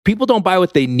People don't buy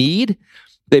what they need,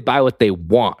 they buy what they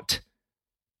want.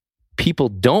 People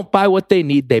don't buy what they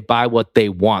need, they buy what they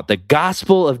want. The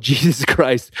gospel of Jesus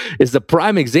Christ is the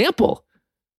prime example.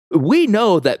 We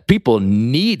know that people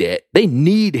need it. They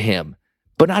need him,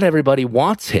 but not everybody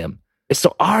wants him.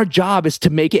 So our job is to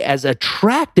make it as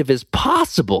attractive as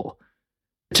possible,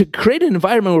 to create an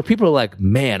environment where people are like,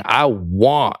 man, I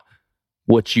want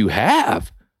what you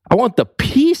have. I want the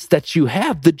peace that you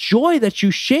have, the joy that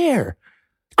you share.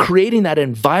 Creating that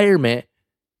environment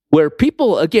where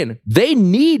people, again, they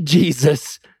need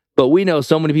Jesus, but we know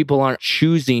so many people aren't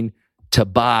choosing to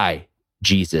buy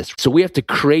Jesus. So we have to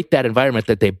create that environment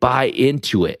that they buy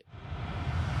into it.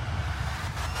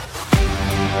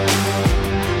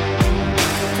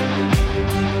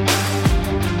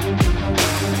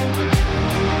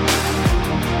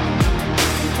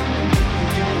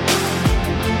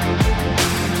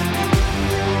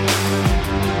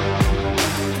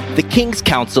 The King's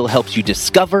Council helps you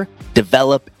discover,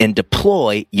 develop, and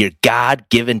deploy your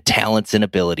God-given talents and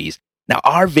abilities. Now,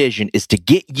 our vision is to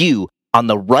get you on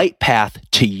the right path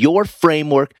to your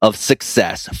framework of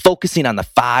success, focusing on the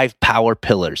 5 power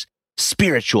pillars: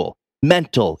 spiritual,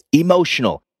 mental,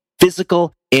 emotional,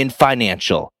 physical, and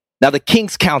financial. Now, the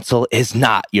King's Council is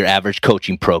not your average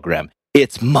coaching program.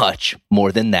 It's much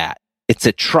more than that. It's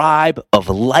a tribe of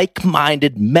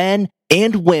like-minded men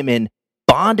and women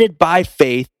bonded by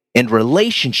faith and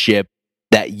relationship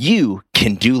that you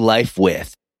can do life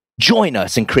with. Join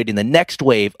us in creating the next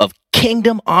wave of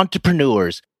kingdom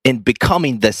entrepreneurs and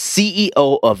becoming the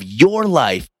CEO of your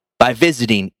life by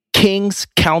visiting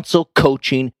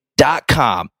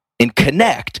kingscouncilcoaching.com and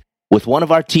connect with one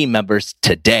of our team members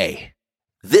today.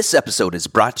 This episode is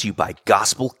brought to you by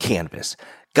Gospel Canvas.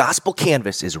 Gospel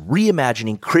Canvas is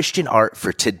reimagining Christian art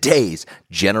for today's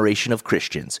generation of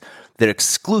Christians. Their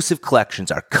exclusive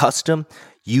collections are custom,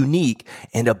 unique,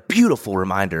 and a beautiful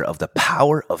reminder of the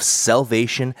power of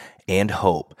salvation and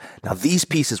hope. Now, these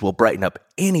pieces will brighten up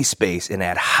any space and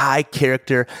add high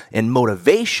character and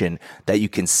motivation that you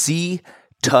can see,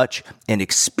 touch, and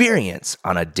experience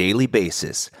on a daily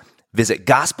basis. Visit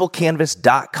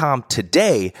gospelcanvas.com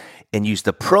today and use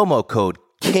the promo code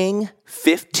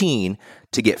KING15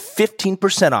 to get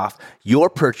 15% off your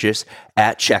purchase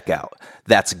at checkout.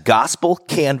 That's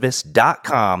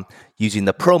gospelcanvas.com using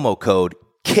the promo code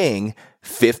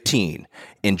KING15.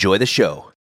 Enjoy the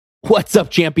show. What's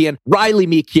up, champion? Riley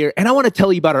Meek here, and I want to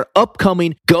tell you about our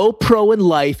upcoming Go Pro in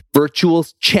Life Virtual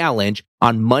Challenge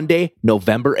on Monday,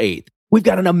 November 8th. We've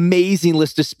got an amazing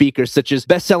list of speakers such as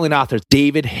best-selling authors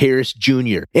David Harris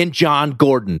Jr. and John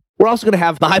Gordon. We're also going to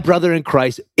have my brother in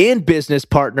Christ and business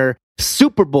partner,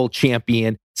 Super Bowl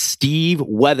champion Steve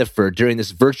Weatherford during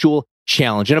this virtual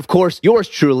challenge. And of course, yours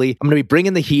truly, I'm going to be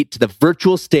bringing the heat to the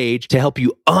virtual stage to help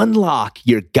you unlock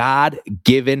your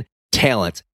God-given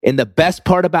talents. And the best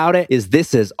part about it is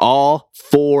this is all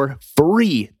for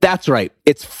free. That's right.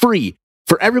 It's free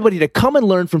for everybody to come and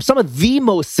learn from some of the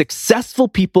most successful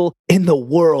people in the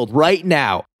world right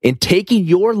now in taking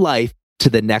your life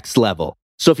to the next level.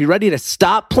 So if you're ready to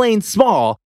stop playing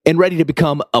small and ready to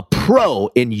become a pro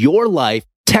in your life,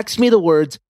 text me the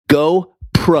words Go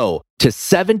Pro to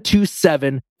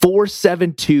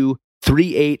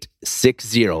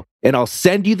 727-472-3860, and I'll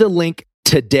send you the link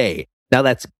today. Now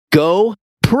that's Go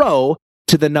Pro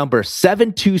to the number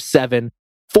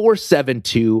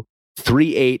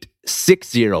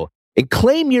 727-472-3860, and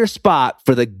claim your spot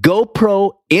for the Go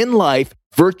Pro in Life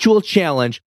Virtual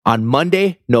Challenge on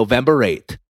Monday, November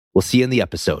 8th. We'll see you in the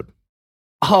episode.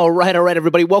 All right,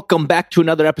 everybody. Welcome back to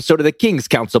another episode of the King's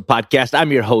Council podcast.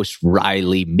 I'm your host,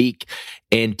 Riley Meek,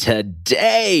 and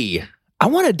today I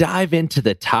want to dive into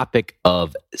the topic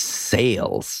of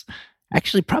sales.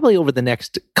 Actually, probably over the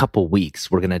next couple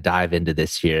weeks, we're going to dive into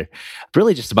this here.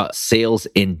 Really just about sales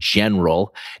in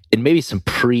general and maybe some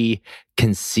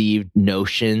preconceived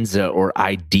notions or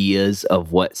ideas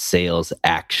of what sales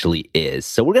actually is.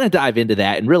 So we're going to dive into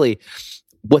that and really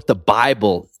what the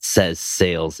Bible says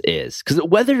sales is. Because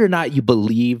whether or not you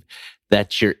believe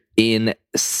that you're in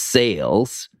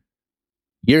sales,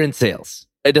 you're in sales.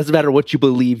 It doesn't matter what you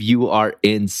believe, you are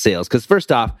in sales. Because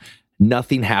first off,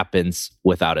 nothing happens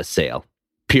without a sale,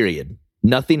 period.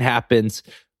 Nothing happens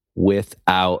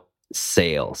without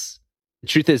sales. The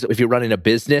truth is, if you're running a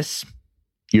business,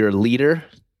 you're a leader,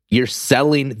 you're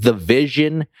selling the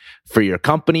vision for your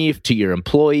company to your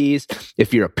employees.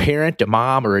 If you're a parent, a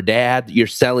mom, or a dad, you're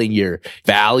selling your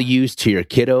values to your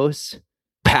kiddos.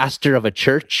 Pastor of a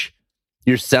church,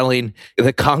 you're selling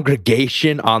the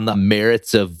congregation on the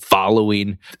merits of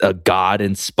following a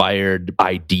God-inspired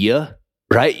idea,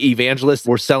 right? Evangelists,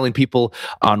 we're selling people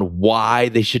on why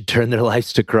they should turn their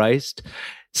lives to Christ.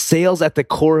 Sales at the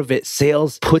core of it,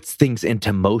 sales puts things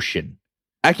into motion.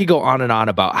 I could go on and on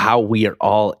about how we are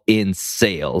all in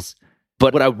sales.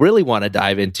 But what I really want to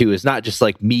dive into is not just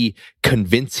like me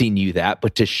convincing you that,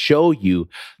 but to show you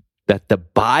that the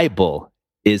Bible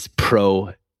is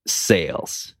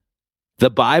pro-sales. The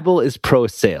Bible is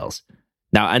pro-sales.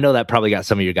 Now, I know that probably got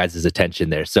some of your guys' attention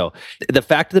there. So the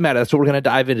fact of the matter, that's what we're going to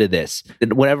dive into this.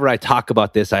 And whenever I talk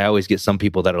about this, I always get some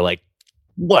people that are like,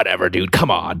 whatever, dude, come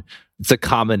on. It's a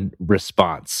common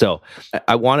response. So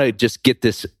I want to just get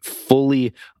this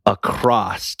fully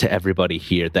across to everybody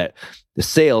here that the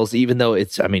sales, even though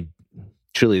it's,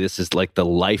 truly this is like the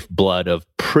lifeblood of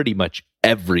pretty much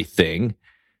everything.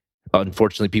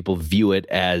 Unfortunately, people view it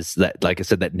as that, like I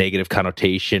said, that negative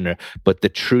connotation. But the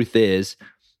truth is,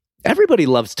 everybody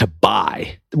loves to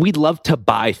buy. We love to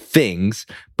buy things,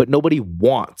 but nobody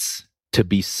wants to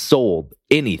be sold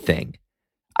anything.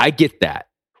 I get that.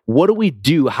 What do we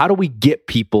do? How do we get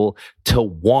people to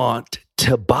want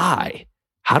to buy?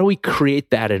 How do we create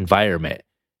that environment?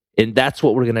 And that's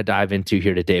what we're going to dive into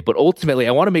here today. But ultimately,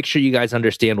 I want to make sure you guys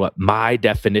understand what my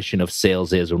definition of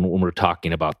sales is when we're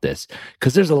talking about this.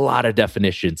 Because there's a lot of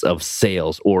definitions of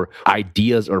sales or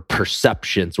ideas or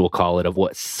perceptions, we'll call it, of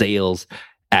what sales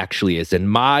actually is. And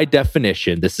my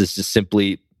definition, this is just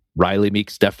simply Riley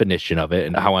Meek's definition of it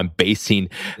and how I'm basing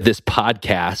this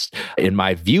podcast in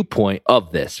my viewpoint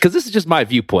of this. Because this is just my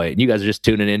viewpoint, and you guys are just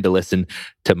tuning in to listen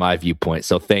to my viewpoint.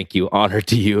 So thank you, honor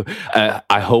to you.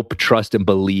 I hope, trust, and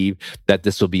believe that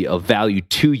this will be of value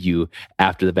to you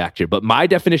after the fact here. But my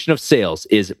definition of sales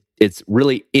is it's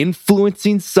really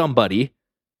influencing somebody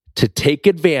to take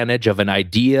advantage of an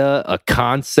idea, a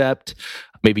concept,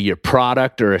 maybe your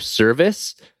product or a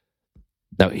service.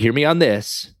 Now, hear me on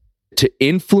this. To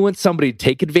influence somebody to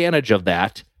take advantage of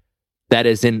that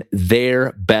is in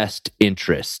their best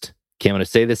interest. Okay, I'm going to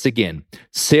say this again.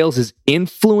 Sales is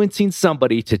influencing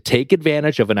somebody to take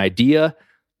advantage of an idea,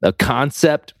 a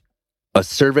concept, a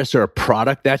service, or a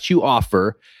product that you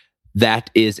offer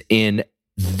that is in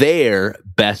their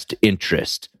best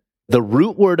interest. The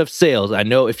root word of sales, I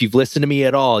know if you've listened to me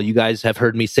at all, you guys have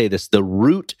heard me say this. The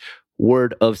root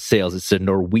word of sales, it's a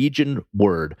Norwegian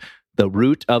word. The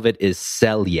root of it is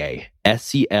selje,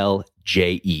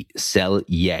 S-E-L-J-E,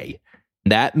 selje.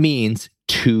 That means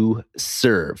to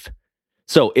serve.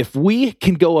 So if we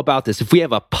can go about this, if we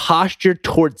have a posture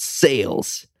towards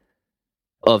sales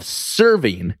of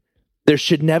serving, there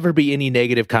should never be any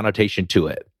negative connotation to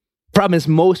it. Problem is,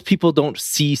 most people don't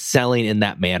see selling in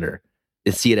that manner.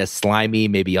 They see it as slimy,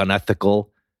 maybe unethical.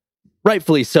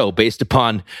 Rightfully so, based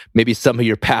upon maybe some of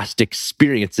your past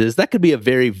experiences. That could be a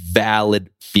very valid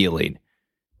feeling.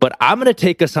 But I'm going to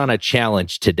take us on a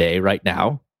challenge today, right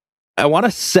now. I want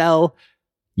to sell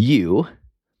you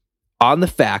on the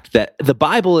fact that the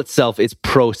Bible itself is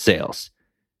pro-sales.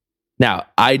 Now,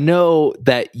 I know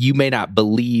that you may not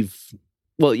believe,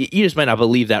 well, you just might not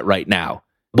believe that right now.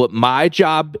 What my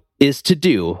job is to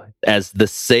do as the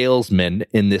salesman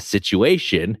in this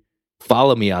situation,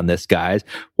 follow me on this, guys.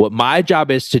 What my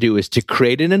job is to do is to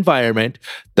create an environment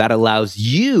that allows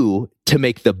you to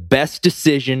make the best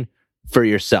decision for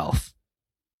yourself.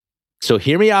 So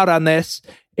hear me out on this,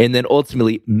 and then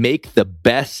ultimately make the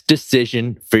best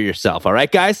decision for yourself. All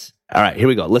right, guys? All right, here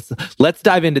we go. Let's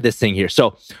dive into this thing here.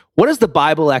 So what does the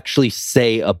Bible actually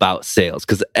say about sales?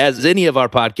 Because as any of our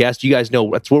podcasts, you guys know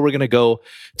that's where we're going to go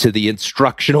to the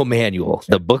instructional manual,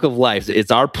 the book of life. It's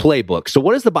our playbook. So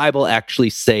what does the Bible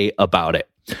actually say about it?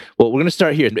 Well, we're going to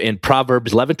start here in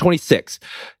Proverbs 11:26.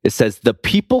 It says, "The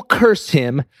people curse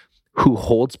him who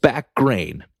holds back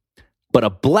grain, but a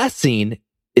blessing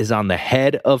is on the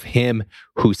head of him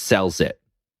who sells it."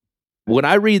 When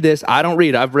I read this, I don't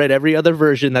read. I've read every other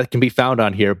version that can be found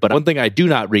on here. But one thing I do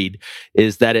not read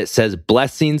is that it says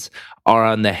blessings are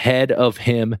on the head of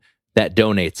him that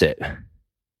donates it,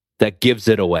 that gives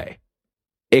it away.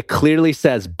 It clearly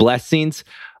says blessings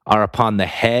are upon the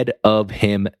head of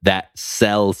him that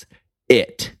sells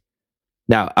it.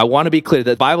 Now, I want to be clear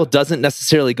that the Bible doesn't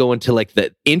necessarily go into like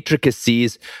the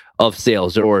intricacies of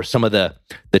sales or some of the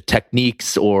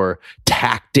techniques or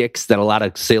tactics that a lot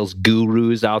of sales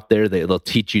gurus out there, they'll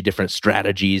teach you different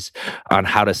strategies on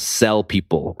how to sell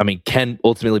people. Can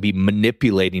ultimately be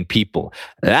manipulating people.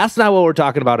 That's not what we're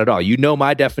talking about at all. You know,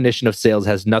 my definition of sales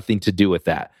has nothing to do with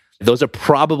that. Those are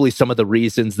probably some of the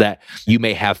reasons that you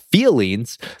may have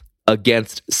feelings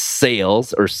against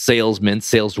sales or salesmen,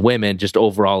 saleswomen, just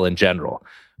overall in general.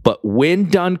 But when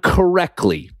done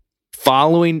correctly,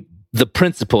 following the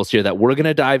principles here that we're going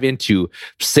to dive into,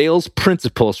 sales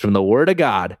principles from the Word of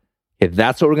God, if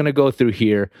that's what we're going to go through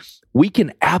here, we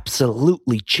can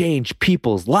absolutely change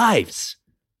people's lives,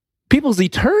 people's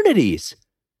eternities.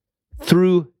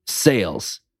 through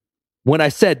sales. When I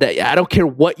said that, I don't care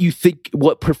what you think,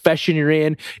 what profession you're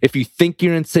in, if you think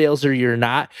you're in sales or you're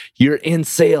not, you're in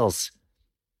sales.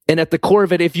 And at the core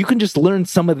of it, if you can just learn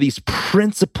some of these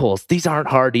principles, these aren't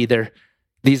hard either.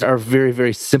 These are very,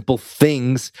 very simple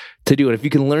things to do. And if you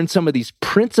can learn some of these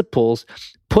principles,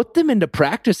 put them into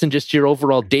practice in just your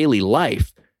overall daily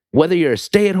life. Whether you're a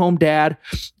stay-at-home dad,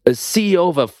 a CEO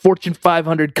of a Fortune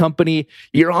 500 company,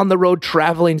 you're on the road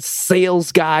traveling,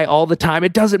 sales guy all the time,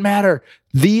 it doesn't matter.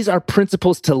 These are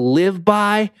principles to live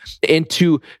by and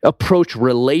to approach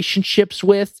relationships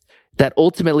with that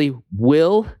ultimately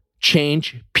will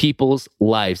change people's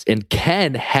lives and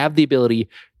can have the ability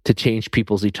to change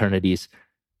people's eternities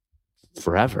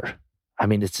forever. I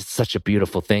mean, it's such a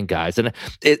beautiful thing, guys. And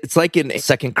it's like in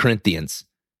 2 Corinthians,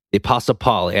 the Apostle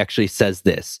Paul actually says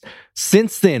this: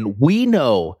 since then, we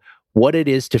know what it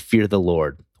is to fear the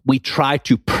Lord. We try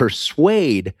to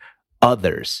persuade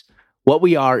others. What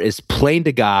we are is plain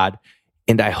to God,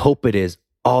 and I hope it is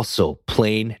also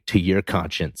plain to your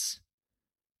conscience.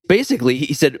 Basically,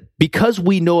 he said, because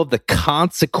we know of the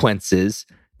consequences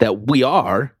that we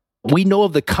know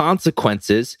of the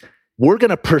consequences, we're going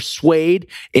to persuade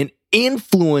and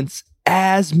influence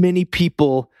as many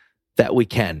people that we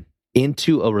can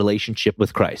into a relationship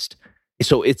with Christ.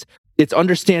 So it's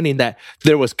understanding that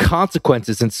there was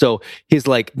consequences. And so he's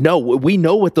like, no, we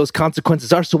know what those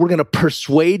consequences are. So we're going to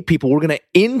persuade people. We're going to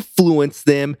influence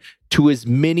them to as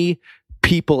many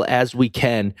people as we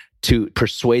can to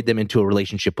persuade them into a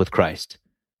relationship with Christ.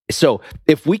 So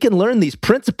if we can learn these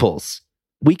principles,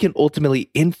 we can ultimately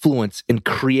influence and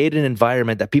create an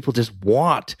environment that people just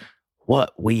want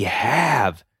what we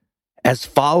have as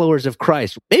followers of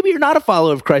Christ. Maybe you're not a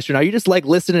follower of Christ right now. You just like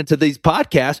listening to these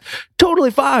podcasts. Totally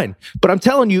fine. But I'm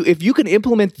telling you, if you can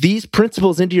implement these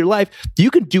principles into your life, you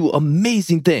can do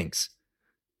amazing things.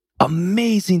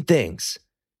 Amazing things.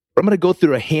 I'm going to go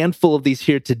through a handful of these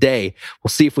here today. We'll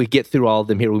see if we get through all of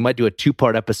them here. We might do a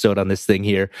 2-part episode on this thing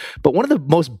here. But one of the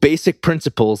most basic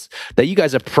principles that you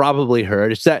guys have probably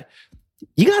heard is that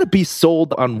you got to be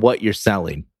sold on what you're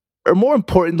selling. Or more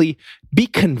importantly, be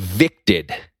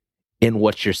convicted in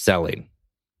what you're selling.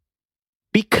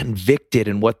 Be convicted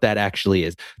in what that actually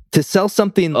is. To sell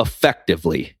something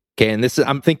effectively, okay, and this is,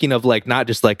 I'm thinking of like not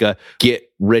just like a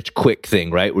get rich quick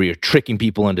thing, right? Where you're tricking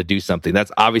people into do something.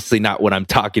 That's obviously not what I'm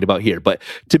talking about here. But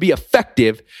to be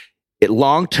effective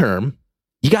long term,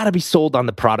 you got to be sold on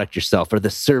the product yourself or the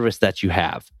service that you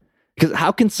have. Because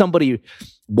how can somebody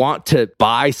want to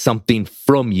buy something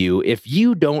from you if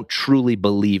you don't truly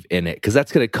believe in it? Because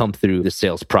that's going to come through the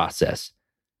sales process.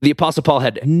 The Apostle Paul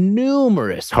had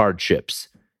numerous hardships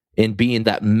in being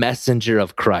that messenger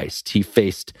of Christ. He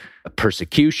faced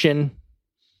persecution,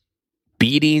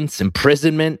 beatings,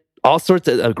 imprisonment, all sorts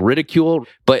of ridicule.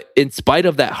 But in spite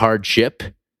of that hardship,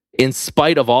 in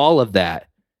spite of all of that,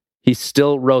 he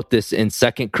still wrote this in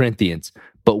 2 Corinthians.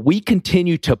 But we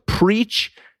continue to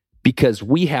preach because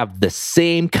we have the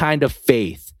same kind of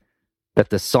faith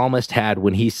that the psalmist had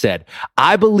when he said,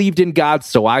 I believed in God,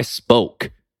 so I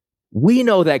spoke. We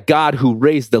know that God who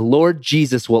raised the Lord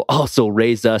Jesus will also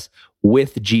raise us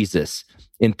with Jesus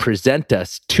and present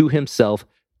us to himself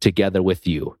together with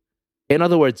you. In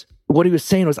other words, what he was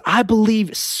saying was, I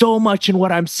believe so much in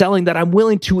what I'm selling that I'm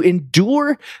willing to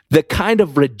endure the kind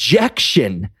of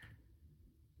rejection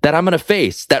that I'm going to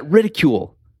face, that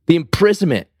ridicule, the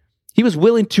imprisonment. He was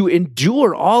willing to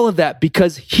endure all of that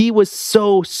because he was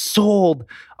so sold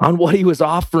on what he was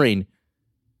offering.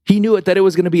 He knew that it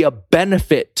was going to be a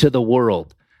benefit to the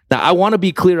world. Now, I want to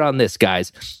be clear on this,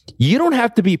 guys. You don't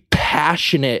have to be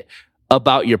passionate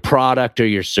about your product or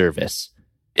your service.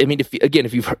 I mean,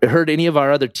 if you've heard any of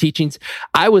our other teachings,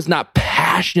 I was not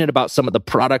passionate about some of the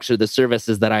products or the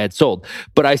services that I had sold,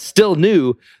 but I still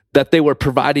knew that they were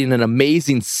providing an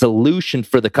amazing solution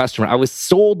for the customer. I was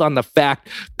sold on the fact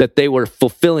that they were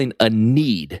fulfilling a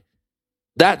need.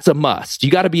 That's a must. You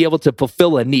got to be able to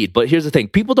fulfill a need. But here's the thing.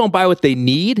 People don't buy what they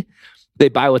need. They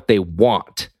buy what they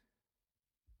want.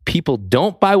 People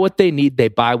don't buy what they need. They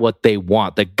buy what they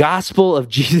want. The gospel of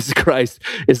Jesus Christ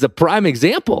is the prime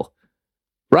example,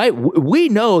 right? We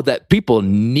know that people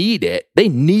need it. They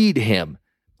need him,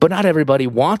 but not everybody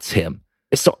wants him.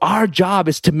 So our job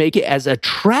is to make it as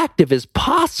attractive as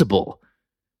possible,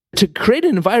 to create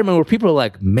an environment where people are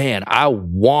like, man, I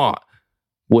want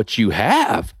what you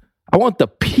have. I want the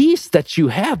peace that you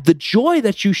have, the joy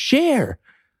that you share.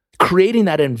 Creating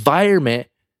that environment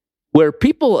where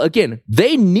people, again,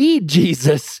 they need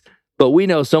Jesus, but we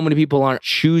know so many people aren't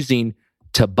choosing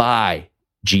to buy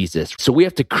Jesus. So we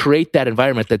have to create that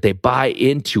environment that they buy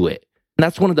into it. And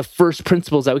that's one of the first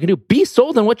principles that we can do. Be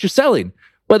sold on what you're selling.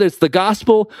 whether it's the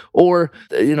gospel or,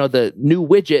 the new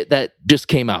widget that just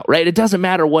came out, right? It doesn't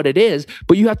matter what it is,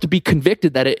 but you have to be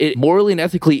convicted that it morally and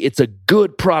ethically, it's a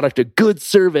good product, a good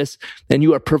service, and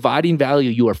you are providing value.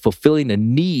 You are fulfilling a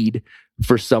need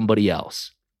for somebody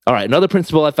else. All right, another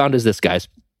principle I found is this, guys.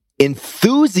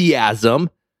 Enthusiasm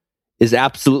is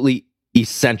absolutely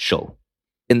essential.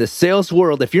 In the sales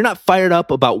world, if you're not fired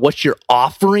up about what you're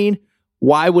offering,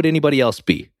 why would anybody else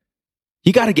be?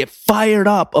 You got to get fired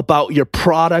up about your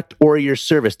product or your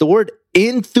service. The word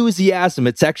enthusiasm,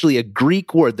 it's actually a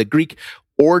Greek word. The Greek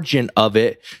origin of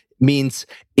it means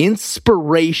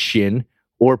inspiration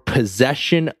or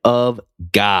possession of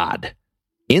God.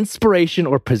 Inspiration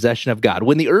or possession of God.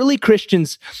 When the early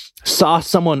Christians saw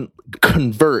someone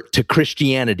convert to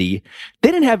Christianity,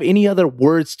 they didn't have any other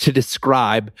words to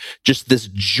describe just this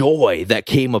joy that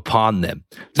came upon them.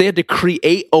 They had to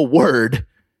create a word,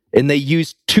 and they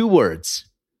used two words,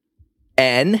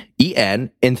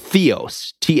 N-E-N, and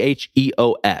theos,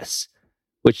 T-H-E-O-S,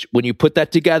 which when you put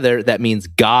that together, that means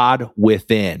God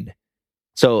within.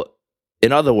 So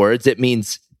in other words, it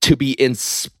means to be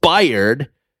inspired.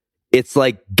 It's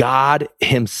like God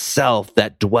himself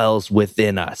that dwells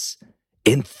within us.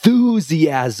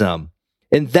 Enthusiasm.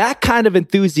 And that kind of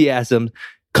enthusiasm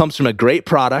comes from a great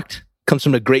product, comes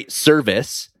from a great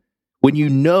service. When you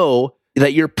know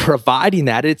that you're providing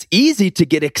that, it's easy to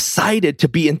get excited, to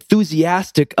be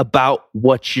enthusiastic about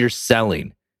what you're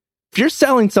selling. If you're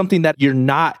selling something that you're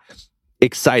not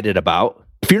excited about,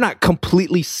 if you're not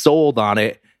completely sold on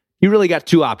it, you really got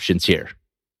two options here.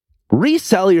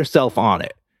 Resell yourself on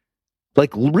it.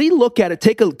 Like, relook at it,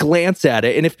 take a glance at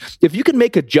it. And if you can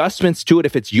make adjustments to it,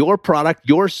 if it's your product,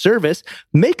 your service,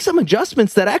 make some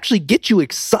adjustments that actually get you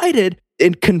excited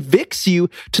and convicts you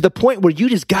to the point where you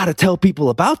just got to tell people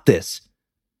about this.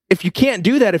 If you can't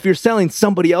do that, if you're selling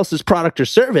somebody else's product or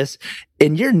service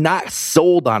and you're not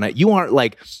sold on it, you aren't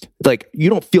like you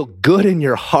don't feel good in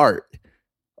your heart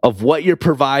of what you're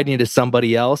providing to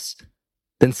somebody else,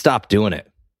 then stop doing it.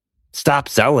 Stop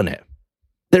selling it.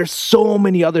 There's so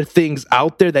many other things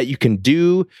out there that you can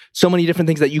do, so many different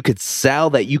things that you could sell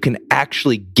that you can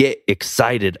actually get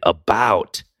excited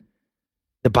about.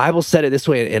 The Bible said it this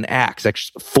way in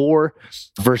Acts 4,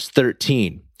 verse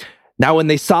 13. Now, when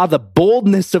they saw the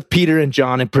boldness of Peter and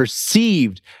John and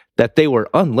perceived that they were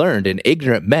unlearned and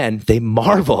ignorant men, they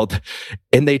marveled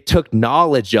and they took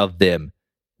knowledge of them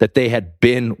that they had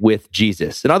been with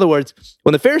Jesus. In other words,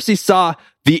 when the Pharisees saw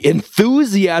the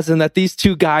enthusiasm that these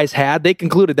two guys had, they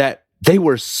concluded that they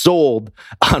were sold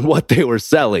on what they were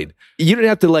selling. You didn't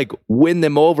have to win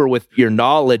them over with your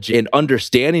knowledge and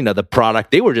understanding of the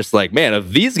product. They were just like, man, if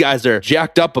these guys are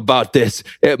jacked up about this,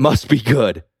 it must be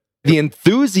good. The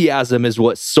enthusiasm is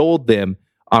what sold them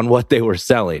on what they were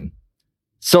selling.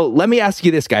 So let me ask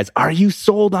you this, guys. Are you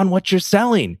sold on what you're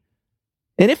selling?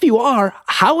 And if you are,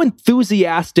 how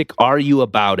enthusiastic are you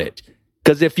about it?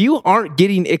 Because if you aren't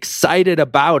getting excited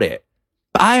about it,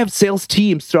 I have sales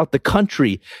teams throughout the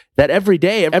country that every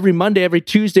day, every Monday, every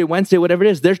Tuesday, Wednesday, whatever it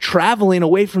is, they're traveling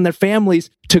away from their families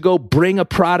to go bring a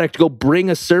product, go bring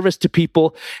a service to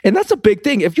people. And that's a big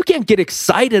thing. If you can't get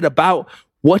excited about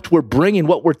what we're bringing,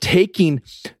 what we're taking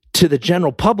to the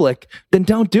general public, then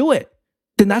don't do it.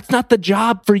 Then that's not the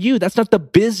job for you. That's not the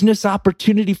business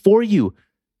opportunity for you.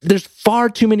 There's far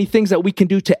too many things that we can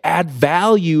do to add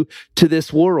value to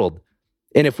this world.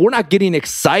 And if we're not getting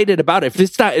excited about it, if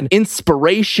it's not an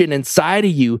inspiration inside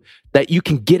of you that you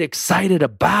can get excited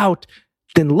about,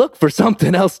 then look for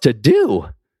something else to do.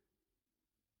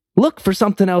 Look for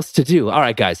something else to do. All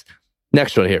right, guys,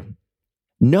 next one here.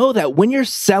 Know that when you're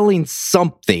selling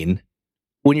something,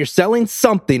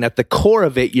 at the core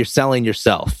of it, you're selling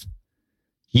yourself.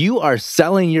 You are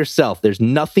selling yourself. There's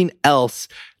nothing else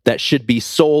that should be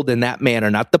sold in that manner,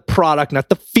 not the product, not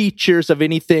the features of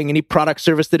anything, any product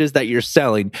service that is that you're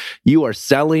selling. You are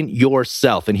selling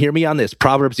yourself. And hear me on this.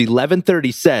 Proverbs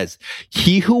 11:30 says,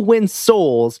 he who wins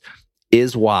souls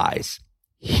is wise.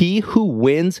 He who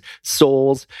wins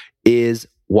souls is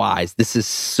wise. This is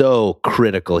so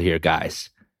critical here, guys.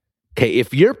 Okay,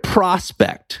 if your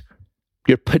prospect,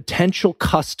 your potential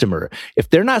customer, if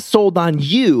they're not sold on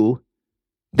you,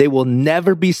 they will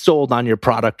never be sold on your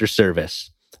product or service.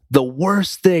 The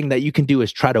worst thing that you can do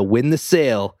is try to win the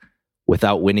sale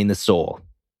without winning the soul.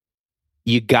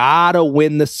 You gotta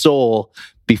win the soul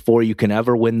before you can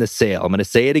ever win the sale. I'm gonna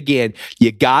say it again.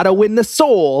 You gotta win the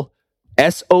soul,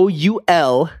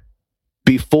 S-O-U-L,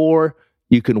 before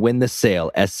you can win the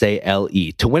sale,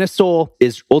 S-A-L-E. To win a soul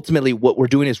is ultimately what we're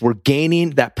doing is we're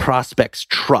gaining that prospect's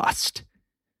trust.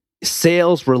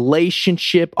 Sales,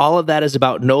 relationship, all of that is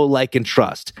about know, like, and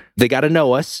trust. They gotta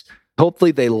know us.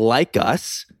 Hopefully they like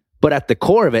us. But at the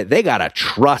core of it, they got to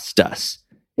trust us.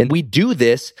 And we do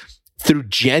this through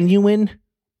genuine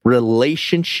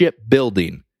relationship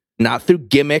building, not through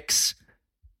gimmicks,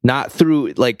 not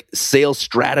through like sales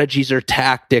strategies or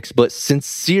tactics, but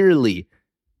sincerely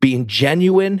being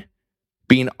genuine,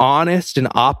 being honest, and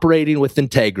operating with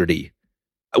integrity.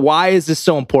 Why is this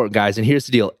so important, guys? And here's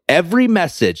the deal. Every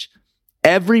message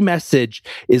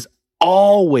is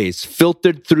always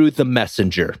filtered through the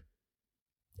messenger.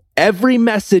 Every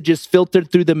message is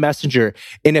filtered through the messenger.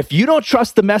 And if you don't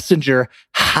trust the messenger,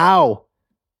 how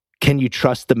can you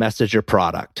trust the messenger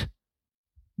product?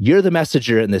 You're the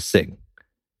messenger in this thing.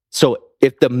 So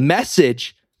if the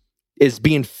message is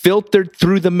being filtered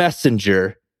through the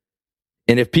messenger,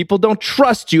 and if people don't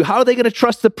trust you, how are they going to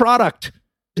trust the product?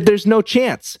 There's no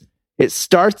chance. It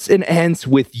starts and ends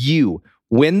with you.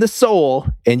 Win the soul,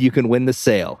 and you can win the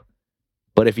sale.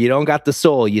 But if you don't got the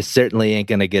soul, you certainly ain't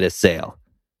going to get a sale.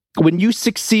 When you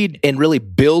succeed in really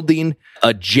building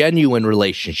a genuine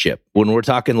relationship, when we're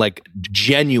talking like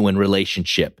genuine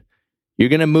relationship, you're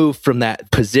going to move from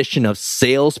that position of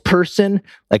salesperson,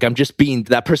 like I'm just being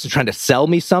that person trying to sell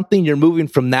me something. You're moving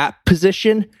from that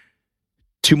position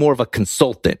to more of a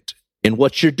consultant. And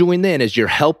what you're doing then is you're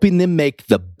helping them make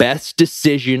the best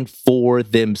decision for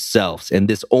themselves. And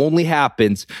this only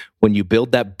happens when you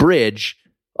build that bridge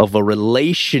of a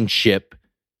relationship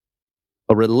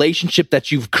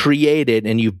that you've created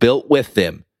and you've built with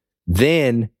them.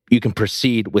 Then you can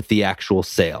proceed with the actual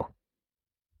sale.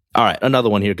 All right, another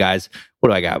one here, guys. What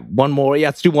do I got? One more? Yeah,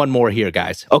 let's do one more here,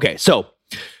 guys. Okay, so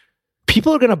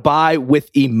people are going to buy with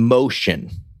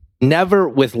emotion, never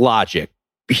with logic.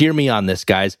 Hear me on this,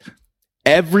 guys.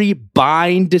 Every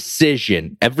buying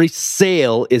decision, every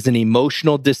sale is an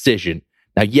emotional decision.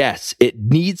 Now, yes, it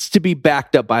needs to be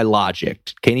backed up by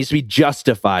logic. Okay, it needs to be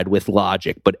justified with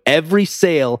logic, but every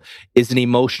sale is an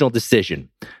emotional decision.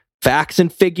 Facts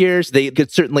and figures, they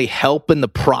could certainly help in the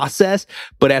process,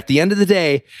 but at the end of the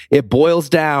day, it boils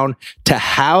down to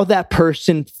how that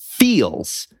person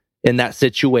feels in that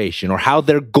situation or how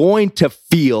they're going to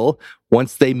feel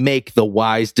once they make the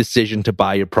wise decision to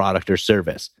buy your product or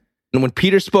service. And when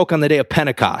Peter spoke on the day of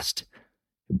Pentecost,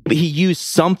 he used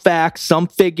some facts, some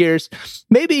figures,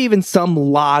 maybe even some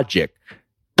logic,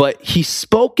 but he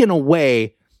spoke in a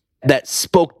way that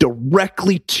spoke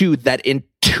directly to that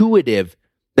intuitive,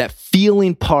 that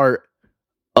feeling part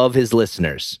of his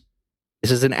listeners.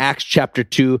 This is in Acts chapter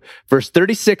 2, verse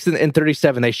 36 and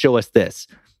 37. They show us this.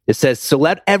 It says, "So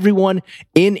let everyone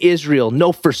in Israel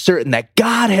know for certain that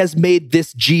God has made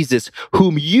this Jesus,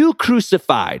 whom you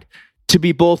crucified, to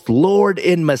be both Lord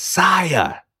and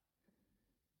Messiah."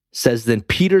 Says, then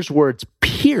Peter's words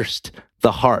pierced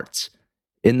the hearts,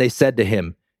 and they said to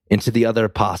him and to the other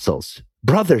apostles,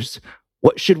 "Brothers,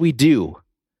 what should we do?"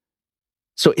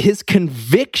 So his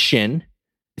conviction,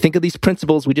 think of these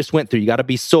principles we just went through. You got to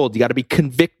be sold. You got to be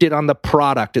convicted on the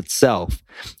product itself.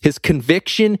 His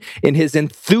conviction and his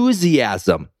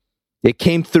enthusiasm, it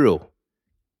came through.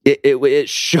 It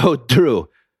showed through,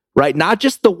 right? Not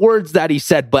just the words that he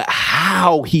said, but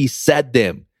how he said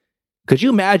them. Could you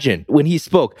imagine when he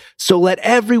spoke, "So let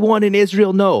everyone in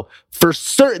Israel know for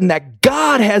certain that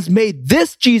God has made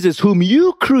this Jesus whom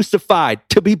you crucified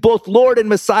to be both Lord and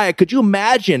Messiah." Could you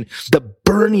imagine the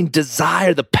burning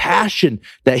desire, the passion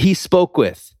that he spoke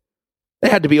with?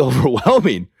 It had to be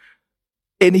overwhelming.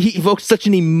 And he evoked such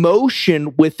an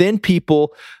emotion within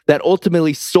people that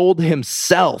ultimately sold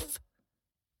himself,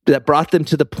 that brought them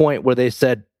to the point where they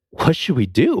said, "What should we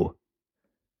do?"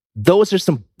 Those are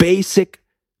some basic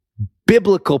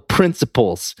biblical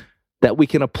principles that we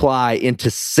can apply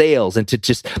into sales and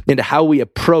into how we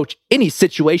approach any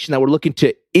situation that we're looking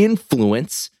to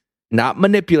influence, not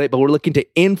manipulate, but we're looking to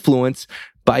influence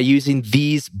by using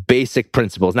these basic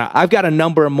principles. Now, I've got a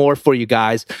number more for you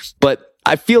guys, but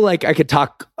I feel like I could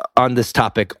talk on this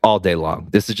topic all day long.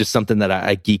 This is just something that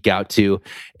I geek out to.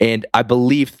 And I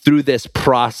believe through this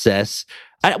process,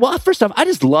 first off, I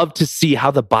just love to see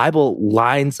how the Bible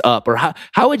lines up, or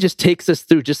how it just takes us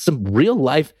through just some real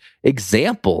life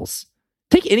examples.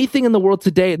 Take anything in the world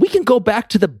today, we can go back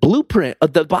to the blueprint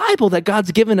of the Bible that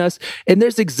God's given us, and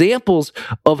there's examples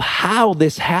of how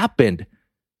this happened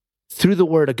through the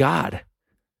Word of God.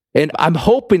 And I'm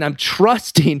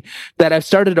trusting that I've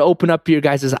started to open up your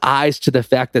guys' eyes to the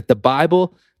fact that the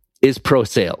Bible is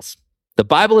pro-sales. The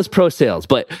Bible is pro-sales,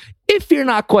 but if you're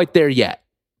not quite there yet,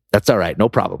 that's all right, no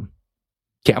problem.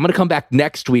 Okay, I'm going to come back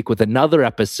next week with another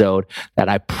episode that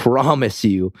I promise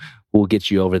you will get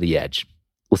you over the edge.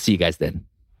 We'll see you guys then.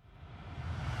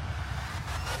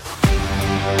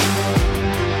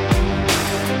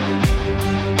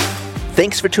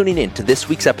 Thanks for tuning in to this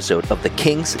week's episode of the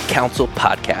King's Council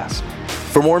podcast.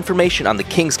 For more information on the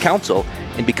King's Council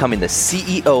and becoming the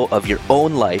CEO of your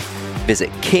own life,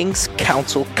 visit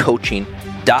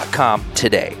kingscouncilcoaching.com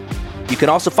today. You can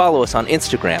also follow us on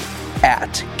Instagram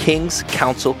at King's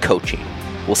Council Coaching.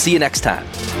 We'll see you next time.